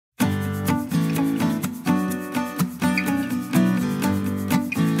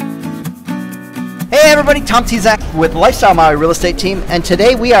Hey everybody, Tom Tizak with Lifestyle Maui Real Estate Team, and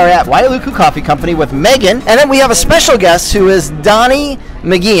today we are at Wailuku Coffee Company with Megan, and then we have a special guest who is Donnie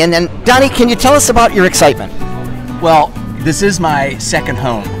McGeehan. And Donnie, can you tell us about your excitement? Well, this is my second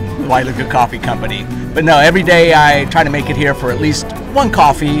home, Wailuku Coffee Company. But no, every day I try to make it here for at least one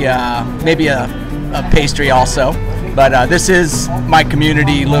coffee, maybe a pastry also. But this is my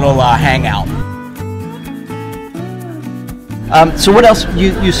community little hangout. So what else?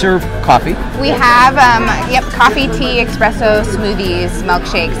 You serve coffee? We have, coffee, tea, espresso, smoothies,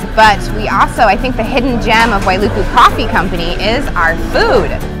 milkshakes, but we also, I think the hidden gem of Wailuku Coffee Company is our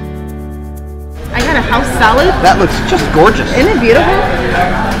food. I got a house salad. That looks just gorgeous. Isn't it beautiful?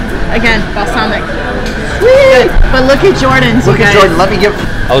 Again, balsamic. Sweet! But look at Jordan's, Look at Jordan, let me give...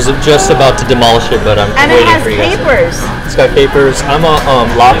 I was just about to demolish it, but I'm waiting for you guys. And it has papers. It's got papers. I'm a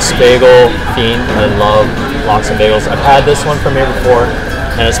lox bagel fiend. I love lox and bagels. I've had this one from here before,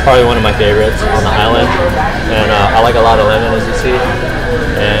 and it's probably one of my favorites on the island. And I like a lot of lemon, as you see.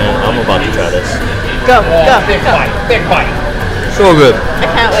 And I'm about to try this. Go. Big bite. So good. I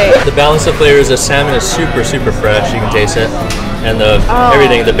can't wait. The balance of flavors, the salmon is super, super fresh. You can taste it. And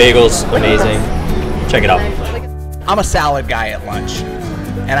everything, the bagel's amazing. Check it out. I'm a salad guy at lunch.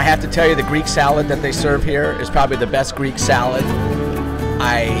 And I have to tell you, the Greek salad that they serve here is probably the best Greek salad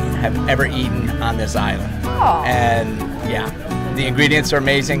I have ever eaten on this island. Oh. And yeah, the ingredients are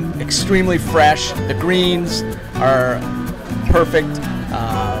amazing, extremely fresh. The greens are perfect.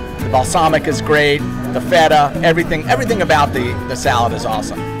 The balsamic is great. The feta, everything about the salad is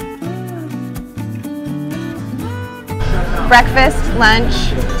awesome. Breakfast, lunch,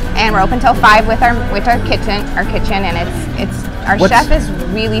 and we're open till 5 with our kitchen, and our chef is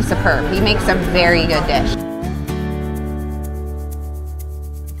really superb. He makes a very good dish.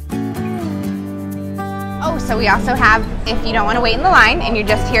 Oh, so we also have, if you don't want to wait in the line and you're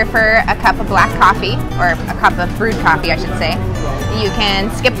just here for a cup of black coffee, or a cup of brewed coffee, I should say, you can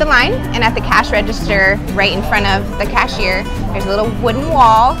skip the line, and at the cash register right in front of the cashier, there's a little wooden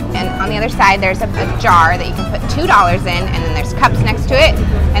wall, and on the other side there's a jar that you can put $2 in, and then there's cups next to it,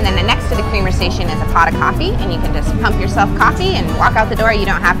 and then next to the creamer station is a pot of coffee, and you can just pump yourself coffee and walk out the door. You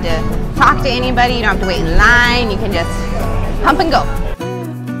don't have to talk to anybody, you don't have to wait in line, you can just pump and go.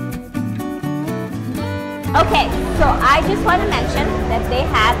 Okay, so I just want to mention that they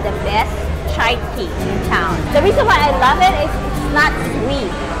have the best chai tea in town. The reason why I love it is it's not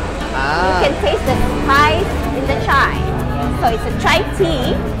sweet. You can taste the spice in the chai. So it's a chai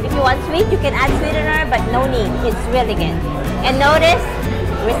tea. If you want sweet, you can add sweetener, but no need. It's really good. And notice,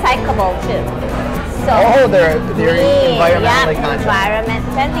 recyclable too. So they're environmentally conscious. Environment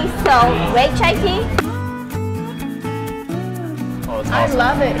friendly. So great chai tea. Oh, it's awesome. I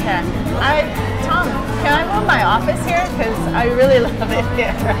love it here. Tom, can I move my office here? Because I really love it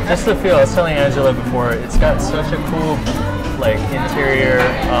here. Just the feel. I was telling Angela before, it's got such a cool interior.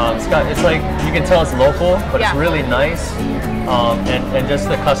 It's like, you can tell it's local, but it's really nice. And just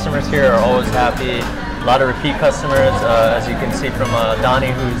the customers here are always happy. A lot of repeat customers, as you can see from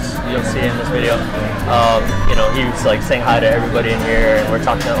Donnie, you'll see in this video. He was like saying hi to everybody in here, and we're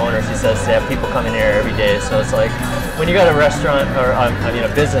talking to owners. He says they have people coming here every day. So it's like, when you got a restaurant or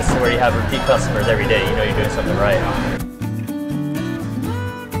a business where you have repeat customers every day, you know you're doing something right.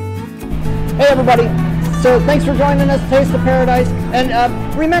 Hey everybody, so thanks for joining us, Taste of Paradise. And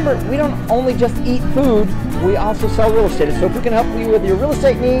remember, we don't only just eat food, we also sell real estate. So if we can help you with your real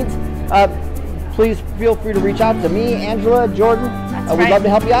estate needs, please feel free to reach out to me, Angela, Jordan. We'd love to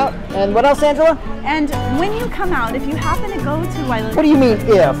help you out. And what else, Angela? And when you come out, if you happen to go to Wailuku... What do you mean,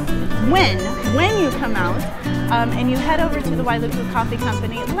 if? When you come out, and you head over to the Wailuku Coffee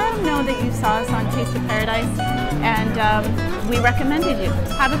Company, let them know that you saw us on Taste of Paradise, and we recommended you.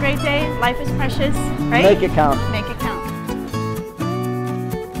 Have a great day. Life is precious, right? Make it count. Make it count.